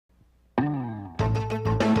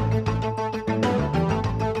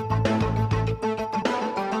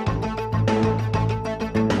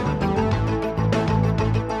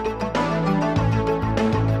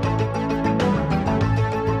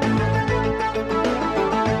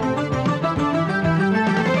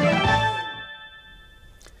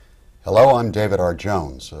Hello, I'm David R.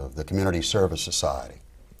 Jones of the Community Service Society.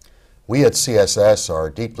 We at CSS are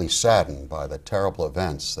deeply saddened by the terrible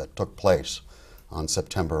events that took place on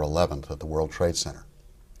September 11th at the World Trade Center.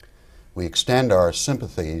 We extend our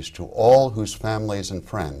sympathies to all whose families and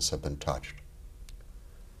friends have been touched.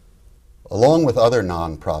 Along with other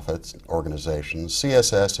nonprofit organizations,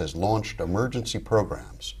 CSS has launched emergency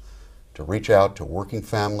programs to reach out to working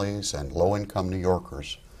families and low-income New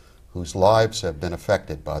Yorkers whose lives have been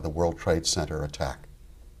affected by the World Trade Center attack.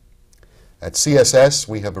 At CSS,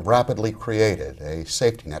 we have rapidly created a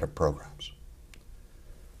safety net of programs.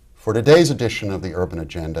 For today's edition of the Urban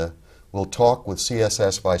Agenda, we'll talk with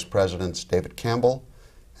CSS Vice Presidents David Campbell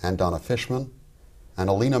and Donna Fishman, and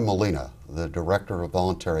Alina Molina, the Director of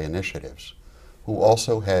Voluntary Initiatives, who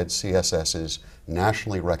also heads CSS's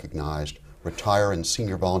nationally recognized Retire and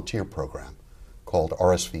Senior Volunteer Program called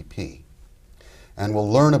RSVP. And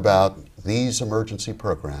we'll learn about these emergency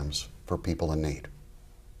programs for people in need.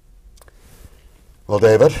 Well,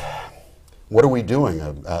 David, what are we doing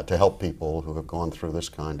to help people who have gone through this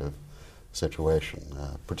kind of situation,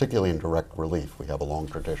 particularly in direct relief? We have a long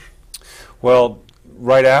tradition. Well,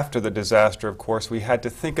 right after the disaster, of course, we had to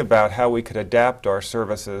think about how we could adapt our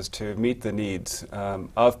services to meet the needs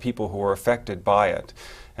of people who were affected by it.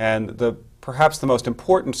 And perhaps the most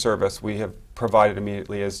important service we have provided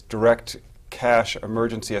immediately is direct cash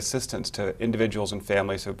emergency assistance to individuals and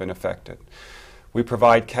families who have been affected. We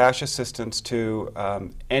provide cash assistance to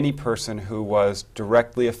any person who was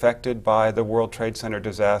directly affected by the World Trade Center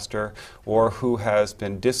disaster or who has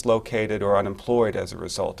been dislocated or unemployed as a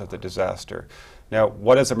result of the disaster. Now,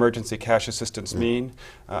 what does emergency cash assistance mean?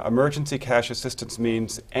 Emergency cash assistance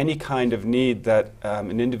means any kind of need that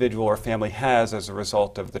an individual or family has as a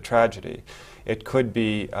result of the tragedy. It could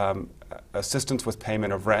be assistance with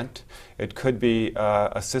payment of rent. It could be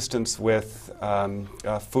assistance with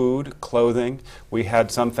food, clothing. We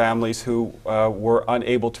had some families who were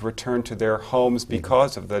unable to return to their homes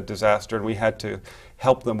because of the disaster, and we had to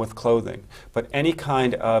help them with clothing. But any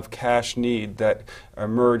kind of cash need that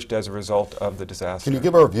emerged as a result of the disaster. Can you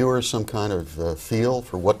give our viewers some kind of feel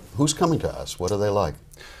for who's coming to us? What are they like?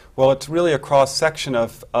 Well, it's really a cross-section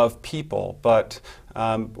of people, but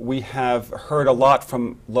we have heard a lot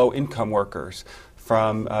from low-income workers,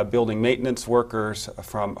 from building maintenance workers,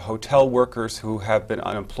 from hotel workers who have been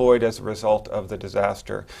unemployed as a result of the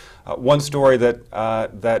disaster. One story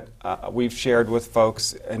that we've shared with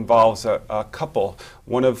folks involves a couple,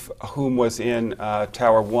 one of whom was in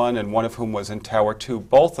Tower 1 and one of whom was in Tower 2,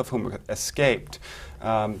 both of whom escaped.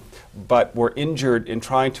 But were injured in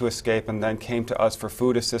trying to escape and then came to us for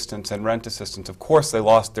food assistance and rent assistance. Of course, they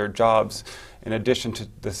lost their jobs in addition to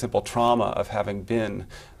the simple trauma of having been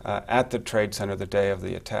at the Trade Center the day of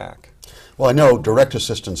the attack. Well, I know direct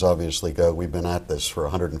assistance obviously we've been at this for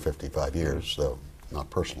 155 years, though not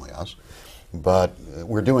personally us, but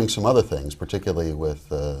we're doing some other things, particularly with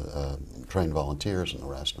trained volunteers and the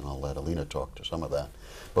rest, and I'll let Alina talk to some of that.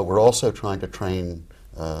 But we're also trying to train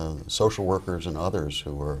social workers and others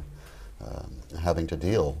who are having to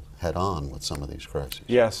deal head-on with some of these crises.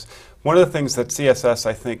 Yes. One of the things that CSS,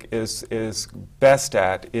 I think, is best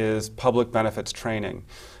at is public benefits training.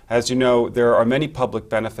 As you know, there are many public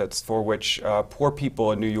benefits for which poor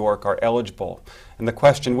people in New York are eligible. And the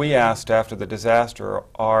question we asked after the disaster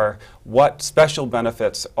are, what special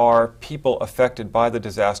benefits are people affected by the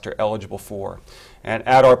disaster eligible for? And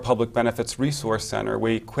at our Public Benefits Resource Center,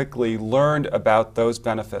 we quickly learned about those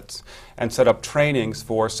benefits and set up trainings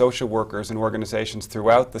for social workers and organizations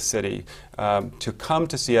throughout the city to come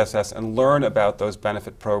to CSS and learn about those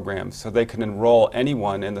benefit programs so they can enroll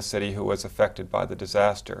anyone in the city who was affected by the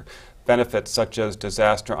disaster. Benefits such as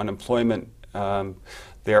disaster unemployment.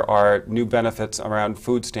 There are new benefits around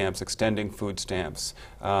food stamps, extending food stamps,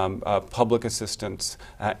 public assistance,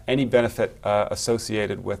 any benefit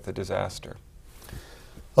associated with the disaster.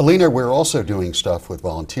 Alina, we're also doing stuff with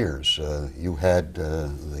volunteers. You had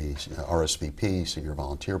the RSVP, Senior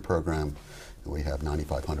Volunteer Program. We have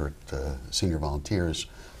 9,500 senior volunteers.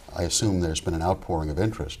 I assume there's been an outpouring of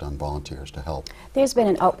interest on volunteers to help. There's been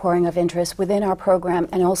an outpouring of interest within our program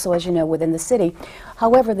and also, as you know, within the city.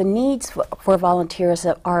 However, the needs for volunteers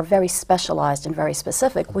are very specialized and very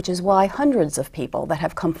specific, which is why hundreds of people that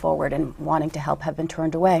have come forward and wanting to help have been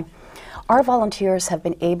turned away. Our volunteers have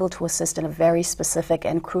been able to assist in a very specific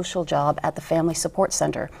and crucial job at the Family Support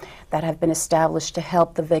Center that have been established to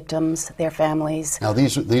help the victims, their families. Now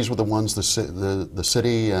these were the ones the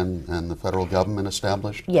city and the federal government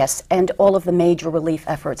established? Yes. Yes, and all of the major relief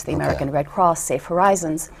efforts, the Okay. American Red Cross, Safe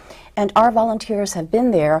Horizons. And our volunteers have been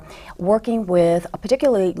there working with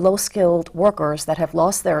particularly low-skilled workers that have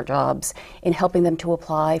lost their jobs in helping them to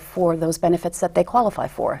apply for those benefits that they qualify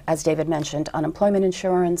for. As David mentioned, unemployment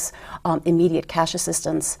insurance, immediate cash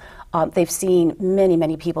assistance. They've seen many,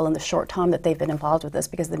 many people in the short time that they've been involved with this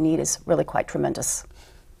because the need is really quite tremendous.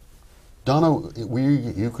 Donna,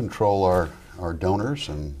 you control our donors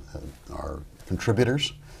and our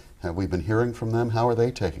contributors. Have we been hearing from them? How are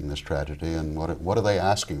they taking this tragedy, and what are they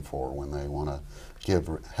asking for when they want to give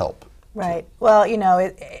help? Right. Well, you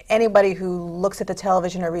know, anybody who looks at the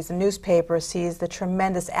television or reads the newspaper sees the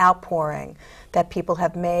tremendous outpouring that people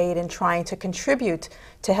have made in trying to contribute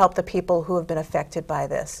to help the people who have been affected by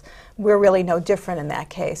this. We're really no different in that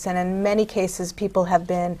case. And in many cases, people have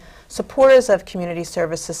been supporters of Community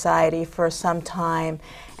Service Society for some time.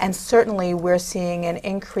 And certainly we're seeing an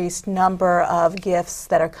increased number of gifts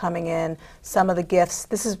that are coming in. Some of the gifts,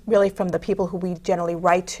 this is really from the people who we generally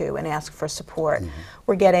write to and ask for support. Mm-hmm.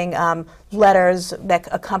 We're getting letters that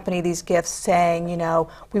accompany these gifts saying, you know,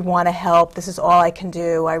 we want to help, this is all I can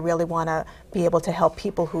do, I really want to be able to help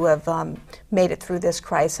people who have made it through this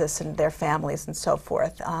crisis and their families and so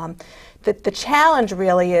forth. The challenge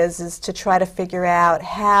really is to try to figure out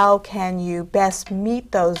how can you best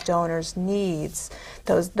meet those donors' needs,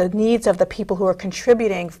 the needs of the people who are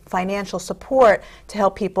contributing financial support to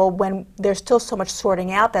help people when there's still so much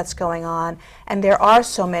sorting out that's going on, and there are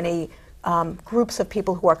so many groups of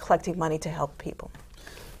people who are collecting money to help people.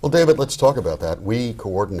 Well, David, let's talk about that. We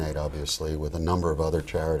coordinate, obviously, with a number of other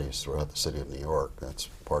charities throughout the city of New York. That's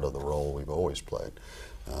part of the role we've always played.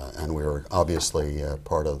 And we're obviously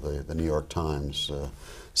part of the New York Times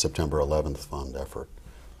September 11th Fund effort.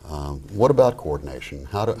 What about coordination?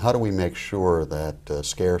 How do we make sure that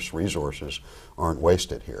scarce resources aren't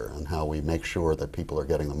wasted here, and how we make sure that people are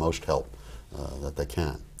getting the most help that they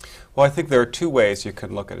can? Well, I think there are two ways you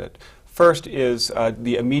can look at it. First is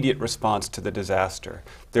the immediate response to the disaster.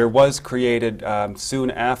 There was created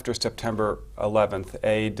soon after September 11th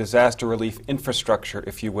a disaster relief infrastructure,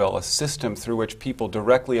 if you will, a system through which people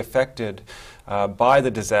directly affected by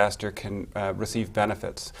the disaster can receive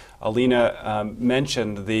benefits. Alina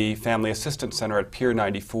mentioned the Family Assistance Center at Pier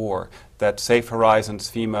 94 that Safe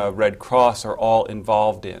Horizons, FEMA, Red Cross are all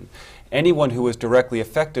involved in. Anyone who was directly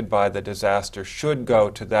affected by the disaster should go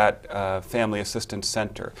to that Family Assistance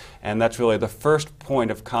Center. And that's really the first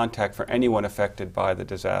point of contact for anyone affected by the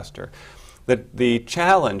disaster. The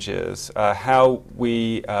challenge is how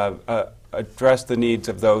we address the needs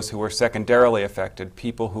of those who were secondarily affected,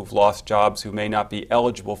 people who've lost jobs who may not be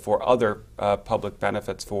eligible for other public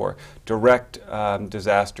benefits for direct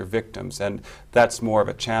disaster victims. And that's more of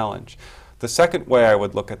a challenge. The second way I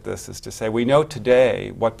would look at this is to say we know today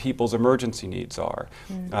what people's emergency needs are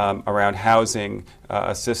around housing,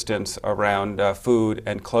 assistance, around food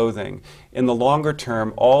and clothing. In the longer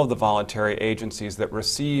term, all of the voluntary agencies that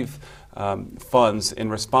receive funds in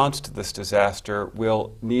response to this disaster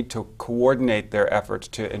will need to coordinate their efforts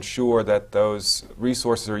to ensure that those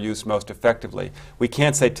resources are used most effectively. We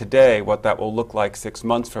can't say today what that will look like 6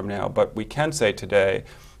 months from now, but we can say today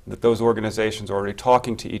that those organizations are already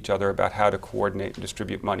talking to each other about how to coordinate and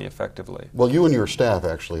distribute money effectively. Well, you and your staff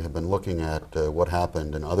actually have been looking at what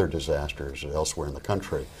happened in other disasters elsewhere in the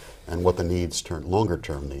country and what the needs,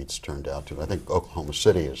 longer-term needs, turned out to. I think Oklahoma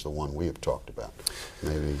City is the one we have talked about.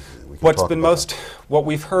 Maybe we can talk about that. What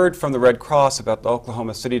we've heard from the Red Cross about the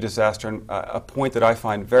Oklahoma City disaster, and a point that I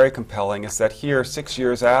find very compelling, is that here, 6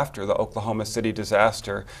 years after the Oklahoma City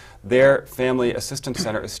disaster, their Family Assistance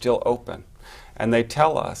Center is still open. And they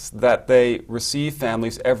tell us that they receive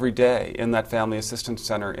families every day in that Family Assistance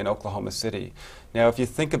Center in Oklahoma City. Now, if you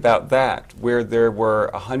think about that, where there were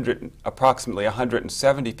approximately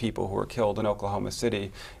 170 people who were killed in Oklahoma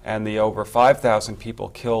City and the over 5,000 people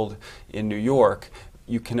killed in New York,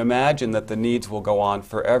 you can imagine that the needs will go on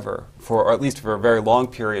forever, or at least for a very long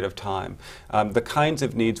period of time. The kinds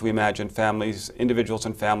of needs we imagine individuals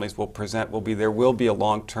and families will present there will be a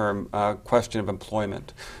long-term question of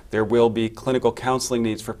employment. There will be clinical counseling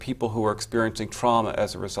needs for people who are experiencing trauma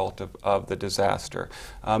as a result of the disaster,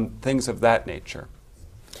 things of that nature.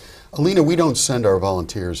 Alina, we don't send our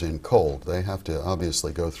volunteers in cold. They have to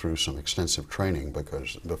obviously go through some extensive training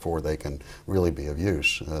before they can really be of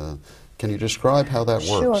use. Can you describe how that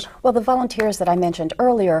works? Sure. Well, the volunteers that I mentioned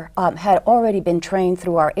earlier had already been trained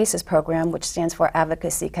through our ACES program, which stands for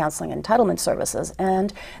Advocacy, Counseling, and Entitlement Services,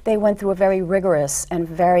 and they went through a very rigorous and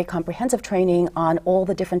very comprehensive training on all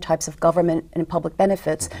the different types of government and public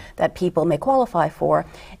benefits that people may qualify for,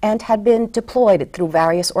 and had been deployed through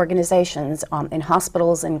various organizations in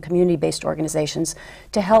hospitals and community-based organizations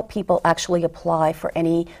to help people actually apply for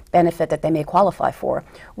any benefit that they may qualify for.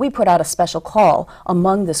 We put out a special call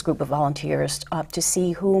among this group of volunteers to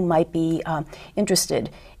see who might be interested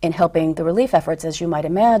in helping the relief efforts. As you might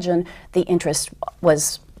imagine, the interest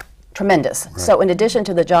was tremendous. Right. So in addition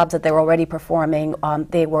to the jobs that they were already performing,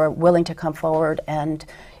 they were willing to come forward and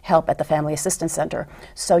help at the Family Assistance Center.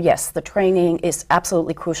 So yes, the training is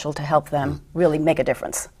absolutely crucial to help them really make a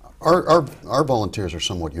difference. Our volunteers are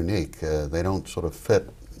somewhat unique. They don't sort of fit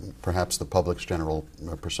perhaps the public's general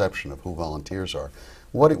perception of who volunteers are.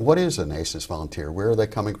 What is an ACES volunteer? Where are they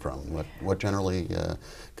coming from? What generally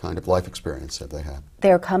kind of life experience have they had?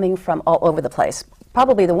 They're coming from all over the place.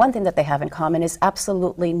 Probably the one thing that they have in common is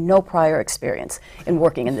absolutely no prior experience in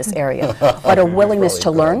working in this area, but a willingness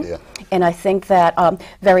to learn. Idea. And I think that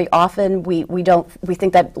very often we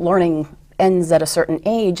think that learning ends at a certain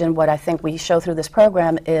age, and what I think we show through this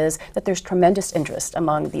program is that there's tremendous interest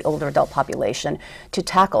among the older adult population to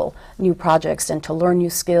tackle new projects and to learn new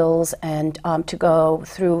skills and to go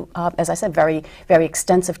through, as I said, very, very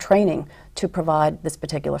extensive training to provide this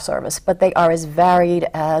particular service. But they are as varied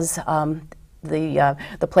as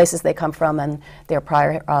the places they come from and their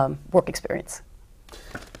prior work experience.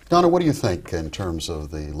 Donna, what do you think in terms of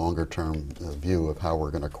the longer-term view of how we're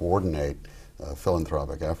going to coordinate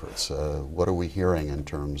philanthropic efforts? What are we hearing in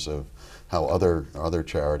terms of how other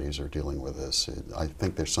charities are dealing with this? I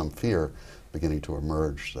think there's some fear beginning to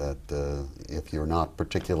emerge that if you're not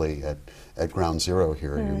particularly at ground zero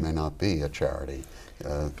here, you may not be a charity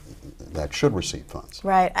that should receive funds.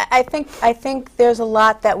 Right. I think there's a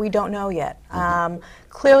lot that we don't know yet.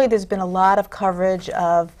 Clearly, there's been a lot of coverage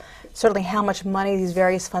of certainly how much money these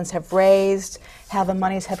various funds have raised, how the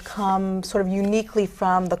monies have come sort of uniquely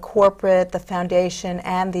from the corporate, the foundation,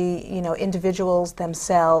 and the individuals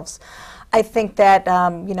themselves. I think that,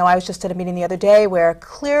 I was just at a meeting the other day where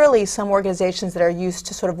clearly some organizations that are used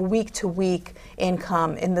to sort of week-to-week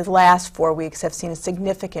income in the last 4 weeks have seen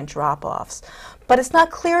significant drop-offs. But it's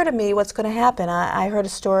not clear to me what's going to happen. I heard a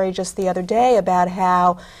story just the other day about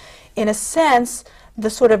how, in a sense, the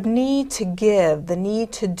sort of need to give, the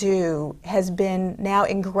need to do, has been now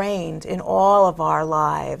ingrained in all of our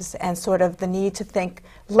lives, and sort of the need to think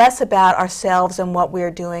less about ourselves and what we're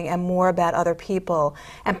doing and more about other people.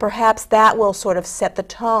 And perhaps that will sort of set the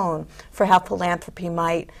tone for how philanthropy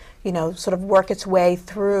might, sort of work its way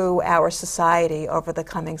through our society over the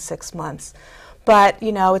coming 6 months. But,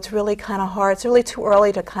 it's really kind of hard. It's really too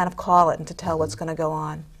early to kind of call it and to tell what's going to go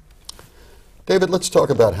on. David, let's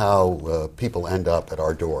talk about how people end up at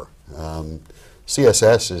our door.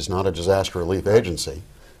 CSS is not a disaster relief agency.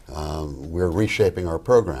 We're reshaping our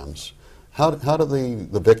programs. How do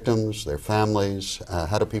the victims, their families,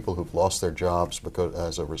 how do people who've lost their jobs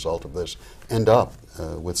as a result of this end up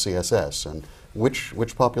with CSS? And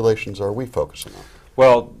which populations are we focusing on?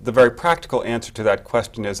 Well, the very practical answer to that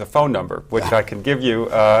question is a phone number, which I can give you.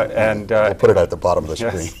 We'll put it at the bottom of the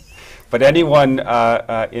yes. screen. But anyone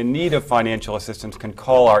in need of financial assistance can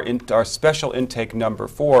call our special intake number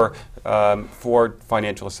for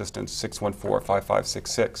financial assistance,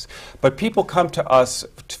 614-5566. But people come to us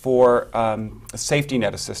for safety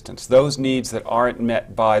net assistance, those needs that aren't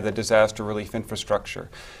met by the disaster relief infrastructure.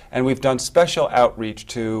 And we've done special outreach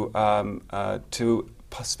to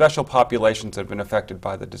special populations that have been affected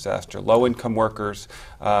by the disaster. Low-income workers.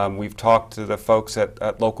 We've talked to the folks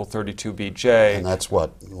at Local 32BJ. And that's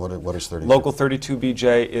what? What is 32? Local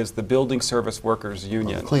 32BJ is the Building Service Workers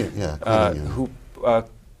Union. Cleaning union.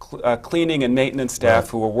 Cleaning and maintenance staff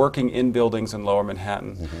Right. who are working in buildings in Lower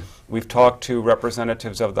Manhattan. We've talked to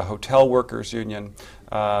representatives of the Hotel Workers Union,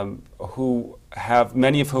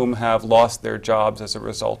 many of whom have lost their jobs as a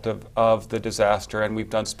result of the disaster, and we've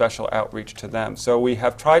done special outreach to them. So we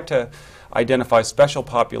have tried to identify special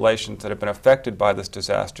populations that have been affected by this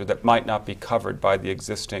disaster that might not be covered by the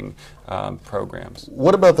existing programs.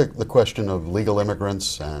 What about the question of legal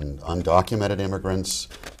immigrants and undocumented immigrants?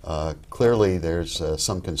 Clearly there's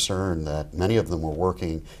some concern that many of them were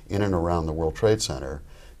working in and around the World Trade Center,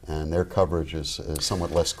 and their coverage is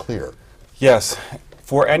somewhat less clear. Yes.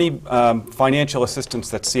 For any financial assistance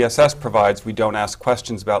that CSS provides, we don't ask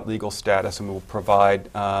questions about legal status, and we will provide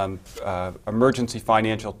emergency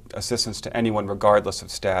financial assistance to anyone regardless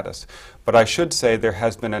of status. But I should say there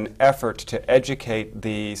has been an effort to educate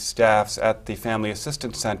the staffs at the Family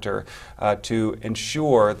Assistance Center to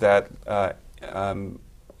ensure that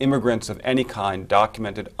immigrants of any kind,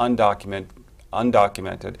 documented,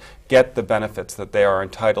 undocumented, get the benefits that they are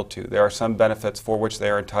entitled to. There are some benefits for which they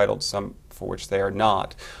are entitled, some for which they are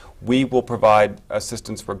not. We will provide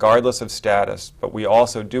assistance regardless of status, but we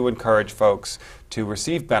also do encourage folks to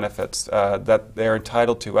receive benefits that they're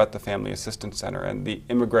entitled to at the Family Assistance Center. And the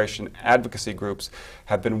immigration advocacy groups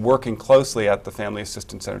have been working closely at the Family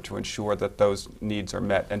Assistance Center to ensure that those needs are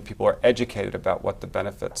met and people are educated about what the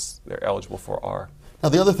benefits they're eligible for are. Now,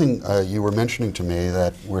 the other thing you were mentioning to me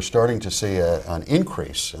that we're starting to see an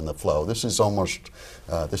increase in the flow. This is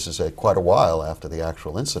quite a while after the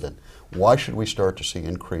actual incident. Why should we start to see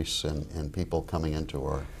increase in people coming into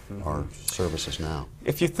our services now?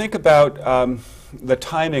 If you think about the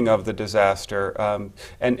timing of the disaster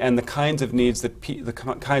and the kinds of needs that the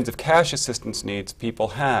kinds of cash assistance needs people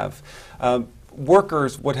have,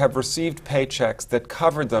 workers would have received paychecks that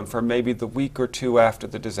covered them for maybe the week or two after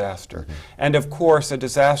the disaster. And of course, a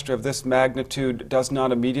disaster of this magnitude does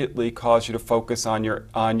not immediately cause you to focus on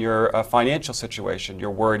your financial situation.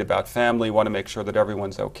 You're worried about family, want to make sure that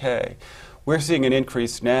everyone's okay. We're seeing an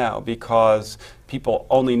increase now because people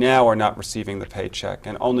only now are not receiving the paycheck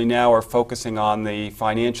and only now are focusing on the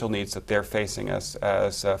financial needs that they're facing as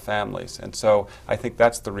families. And so I think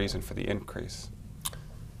that's the reason for the increase.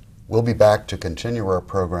 We'll be back to continue our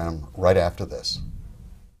program right after this.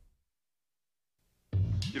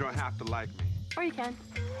 You don't have to like me. Or you can.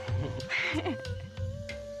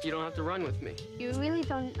 You don't have to run with me. You really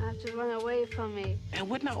don't have to run away from me. And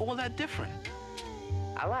we're not all that different.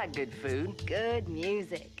 I like good food. Good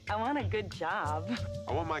music. I want a good job.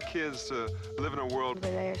 I want my kids to live in a world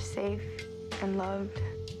Where they're safe and loved.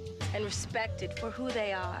 And respected for who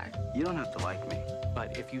they are. You don't have to like me.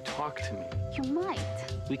 But if you talk to me, You might.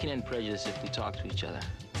 We can end prejudice if we talk to each other.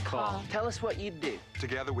 Call. Tell us what you'd do.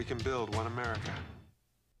 Together we can build one America.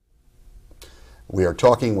 We are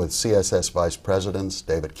talking with CSS Vice Presidents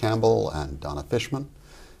David Campbell and Donna Fishman,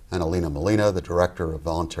 and Alina Molina, the Director of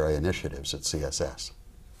Voluntary Initiatives at CSS.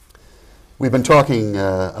 We've been talking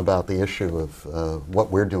about the issue of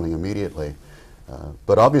what we're doing immediately,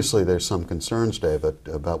 but obviously there's some concerns, David,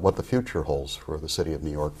 about what the future holds for the City of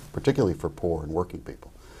New York, particularly for poor and working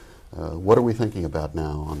people. What are we thinking about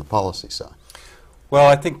now on the policy side? Well,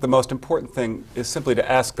 I think the most important thing is simply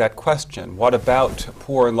to ask that question. What about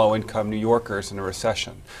poor and low-income New Yorkers in a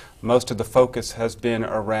recession? Most of the focus has been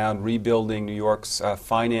around rebuilding New York's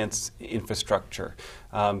finance infrastructure.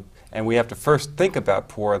 And we have to first think about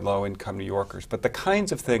poor and low-income New Yorkers. But the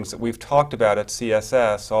kinds of things that we've talked about at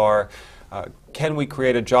CSS are can we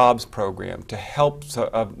create a jobs program to help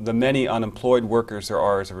the many unemployed workers there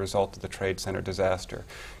are as a result of the Trade Center disaster?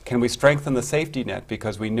 Can we strengthen the safety net?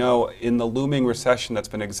 Because we know in the looming recession that's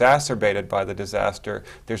been exacerbated by the disaster,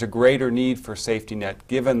 there's a greater need for safety net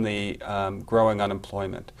given the growing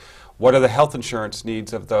unemployment. What are the health insurance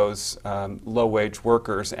needs of those low-wage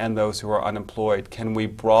workers and those who are unemployed? Can we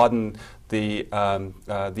broaden the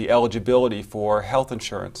eligibility for health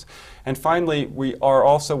insurance? And finally, we are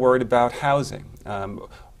also worried about housing.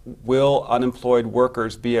 Will unemployed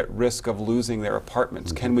workers be at risk of losing their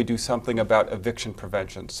apartments? Can we do something about eviction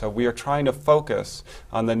prevention? So we are trying to focus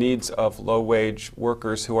on the needs of low-wage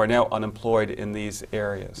workers who are now unemployed in these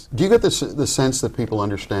areas. Do you get the sense that people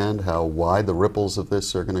understand how wide the ripples of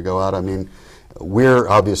this are going to go out? I mean, we're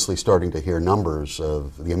obviously starting to hear numbers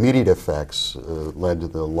of the immediate effects led to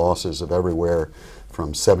the losses of everywhere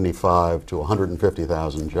from 75 to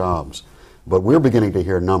 150,000 jobs. But we're beginning to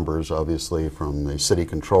hear numbers, obviously, from the city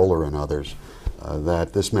controller and others,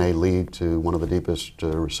 that this may lead to one of the deepest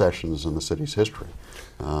recessions in the city's history.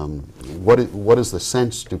 What is the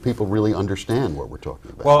sense? Do people really understand what we're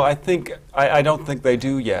talking about? Well, I don't think they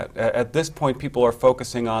do yet. At this point, people are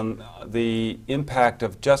focusing on the impact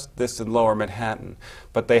of just this in Lower Manhattan,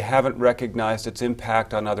 but they haven't recognized its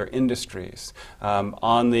impact on other industries,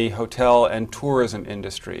 on the hotel and tourism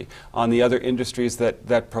industry, on the other industries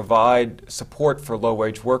that provide support for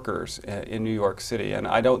low-wage workers in New York City. And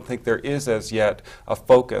I don't think there is as yet a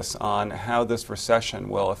focus on how this recession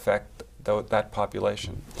will affect that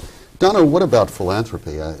population. Donna, what about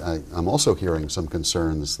philanthropy? I'm also hearing some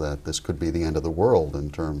concerns that this could be the end of the world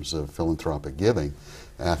in terms of philanthropic giving.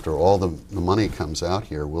 After all the money comes out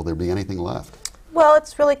here, will there be anything left? Well,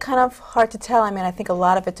 it's really kind of hard to tell. I mean, I think a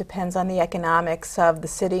lot of it depends on the economics of the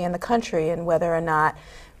city and the country and whether or not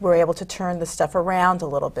we're able to turn this stuff around a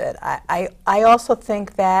little bit. I also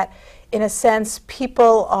think that, in a sense,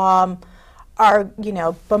 people are, you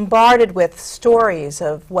know, bombarded with stories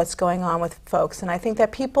of what's going on with folks, and I think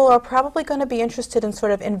that people are probably going to be interested in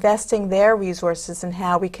sort of investing their resources in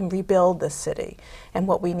how we can rebuild this city and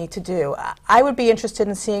what we need to do. I would be interested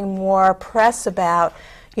in seeing more press about,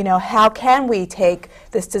 you know, how can we take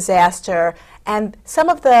this disaster and some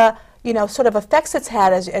of the, you know, sort of effects it's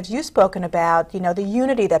had, as you've spoken about, you know, the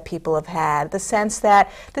unity that people have had, the sense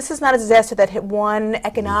that this is not a disaster that hit one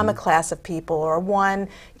economic class of people or one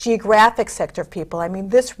geographic sector of people. I mean,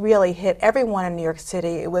 this really hit everyone in New York City.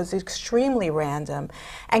 It was extremely random.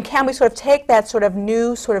 And can we sort of take that sort of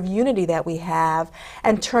new sort of unity that we have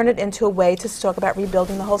and turn it into a way to talk about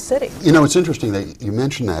rebuilding the whole city? You know, it's interesting that you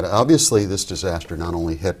mentioned that. Obviously, this disaster not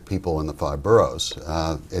only hit people in the 5 boroughs,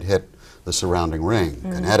 it hit the surrounding ring,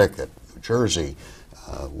 Connecticut, New Jersey,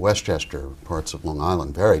 Westchester, parts of Long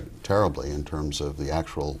Island, very terribly in terms of the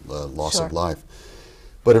actual loss of life.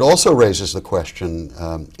 But it also raises the question,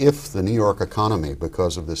 if the New York economy,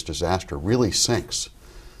 because of this disaster, really sinks,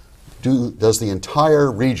 does the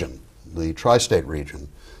entire region, the tri-state region,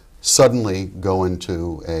 suddenly go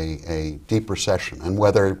into a deep recession? And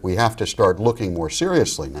whether we have to start looking more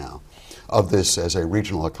seriously now of this as a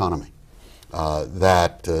regional economy.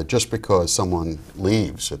 That just because someone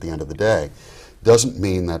leaves at the end of the day doesn't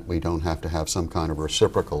mean that we don't have to have some kind of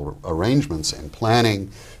reciprocal arrangements in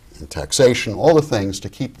planning, in taxation, all the things to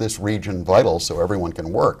keep this region vital so everyone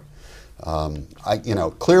can work. You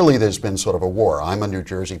know, clearly there's been sort of a war. I'm a New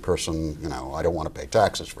Jersey person, you know, I don't want to pay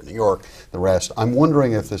taxes for New York, the rest. I'm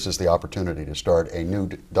wondering if this is the opportunity to start a new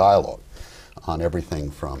dialogue on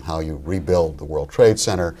everything from how you rebuild the World Trade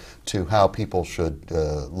Center to how people should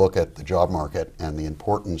look at the job market and the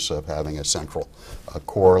importance of having a central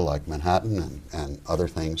core like Manhattan and other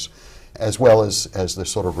things, as well as the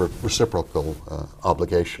sort of reciprocal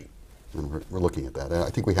obligation. And we're looking at that. I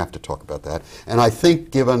think we have to talk about that. And I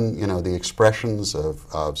think given, you know, the expressions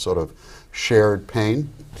of sort of shared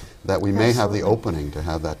pain, that we may have the opening to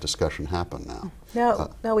have that discussion happen now.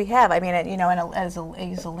 No, we have. I mean, you know, and as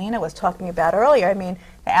Alina was talking about earlier, I mean,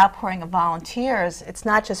 the outpouring of volunteers, it's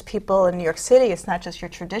not just people in New York City, it's not just your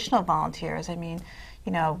traditional volunteers. I mean,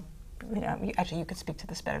 you know, actually you could speak to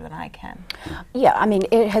this better than I can. Yeah, I mean,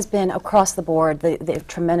 it has been across the board, the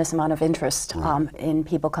tremendous amount of interest in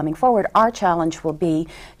people coming forward. Our challenge will be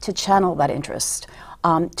to channel that interest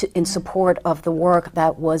in support of the work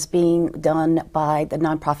that was being done by the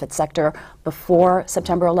nonprofit sector before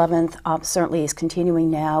September 11th, certainly is continuing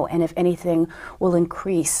now, and if anything will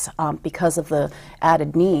increase because of the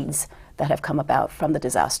added needs that have come about from the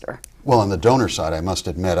disaster. Well, on the donor side, I must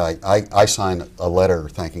admit, I sign a letter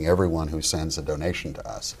thanking everyone who sends a donation to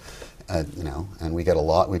us. You know, and we get a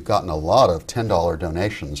lot. We've gotten a lot of $10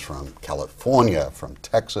 donations from California, from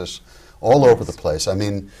Texas, all over the place. I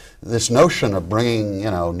mean, this notion of bringing,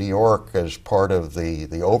 you know, New York as part of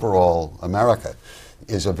the overall America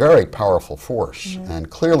is a very powerful force and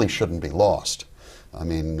clearly shouldn't be lost. I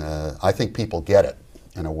mean, I think people get it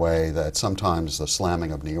in a way that sometimes the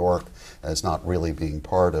slamming of New York as not really being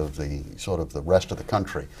part of the sort of the rest of the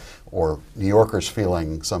country, or New Yorkers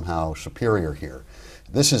feeling somehow superior here.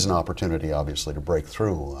 This is an opportunity, obviously, to break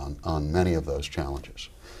through on many of those challenges.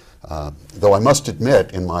 Though I must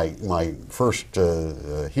admit, in my first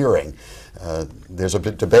hearing, there's a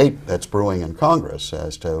debate that's brewing in Congress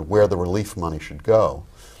as to where the relief money should go.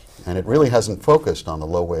 And it really hasn't focused on the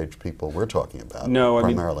low-wage people we're talking about,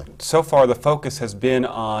 primarily. I mean, so far the focus has been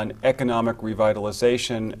on economic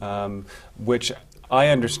revitalization, which I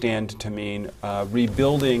understand to mean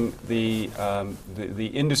rebuilding the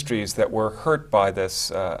industries that were hurt by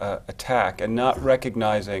this attack, and not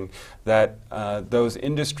recognizing that those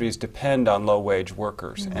industries depend on low-wage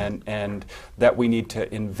workers, and that we need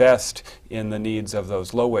to invest in the needs of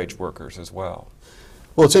those low-wage workers as well.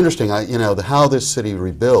 Well, it's interesting. You know, how this city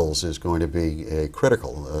rebuilds is going to be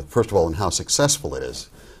critical. First of all, in how successful it is.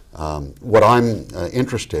 What I'm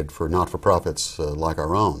interested for not-for-profits like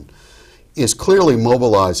our own is clearly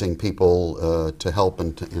mobilizing people to help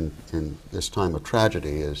in this time of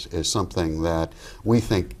tragedy is something that we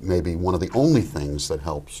think may be one of the only things that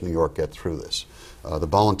helps New York get through this. The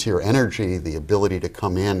volunteer energy, the ability to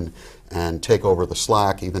come in and take over the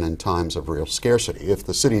slack even in times of real scarcity. If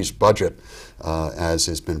the city's budget, as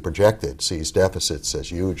has been projected, sees deficits as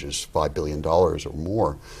huge as $5 billion or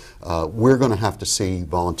more, we're going to have to see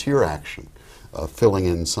volunteer action. Filling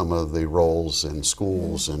in some of the roles in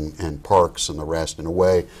schools and parks and the rest in a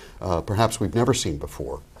way perhaps we've never seen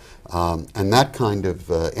before. And that kind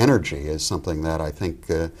of energy is something that I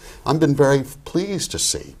think I've been very pleased to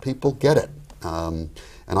see. People get it. And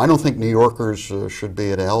And I don't think New Yorkers should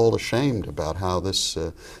be at all ashamed about how this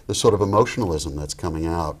sort of emotionalism that's coming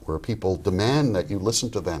out, where people demand that you listen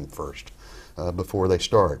to them first before they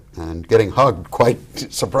start, and getting hugged quite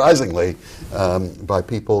surprisingly by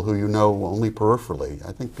people who you know only peripherally.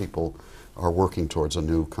 I think people are working towards a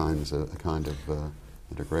new kind of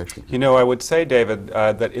integration. You know, I would say, David,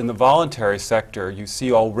 that in the voluntary sector you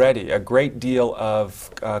see already a great deal of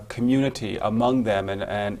community among them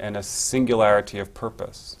and a singularity of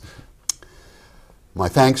purpose. My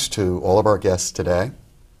thanks to all of our guests today.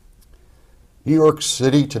 New York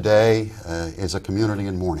City today is a community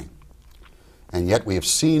in mourning. And yet we have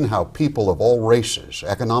seen how people of all races,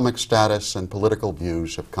 economic status, and political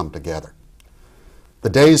views have come together. The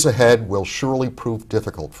days ahead will surely prove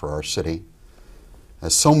difficult for our city,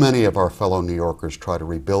 as so many of our fellow New Yorkers try to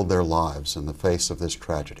rebuild their lives in the face of this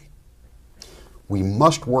tragedy. We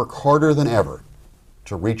must work harder than ever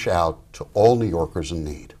to reach out to all New Yorkers in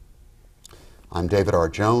need. I'm David R.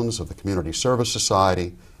 Jones of the Community Service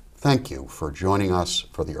Society. Thank you for joining us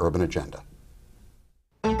for the Urban Agenda.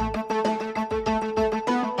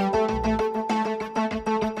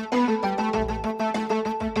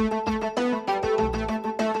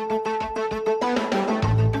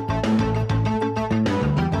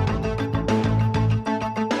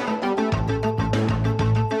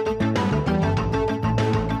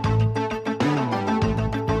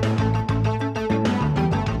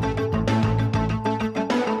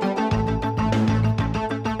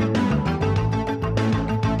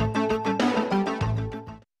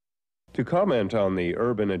 To comment on the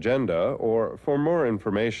Urban Agenda or for more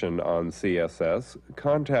information on CSS,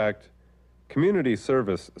 contact Community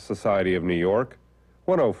Service Society of New York,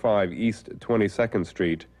 105 East 22nd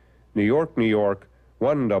Street, New York, New York,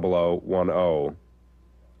 10010.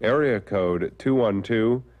 Area code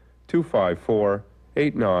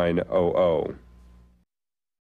 212-254-8900.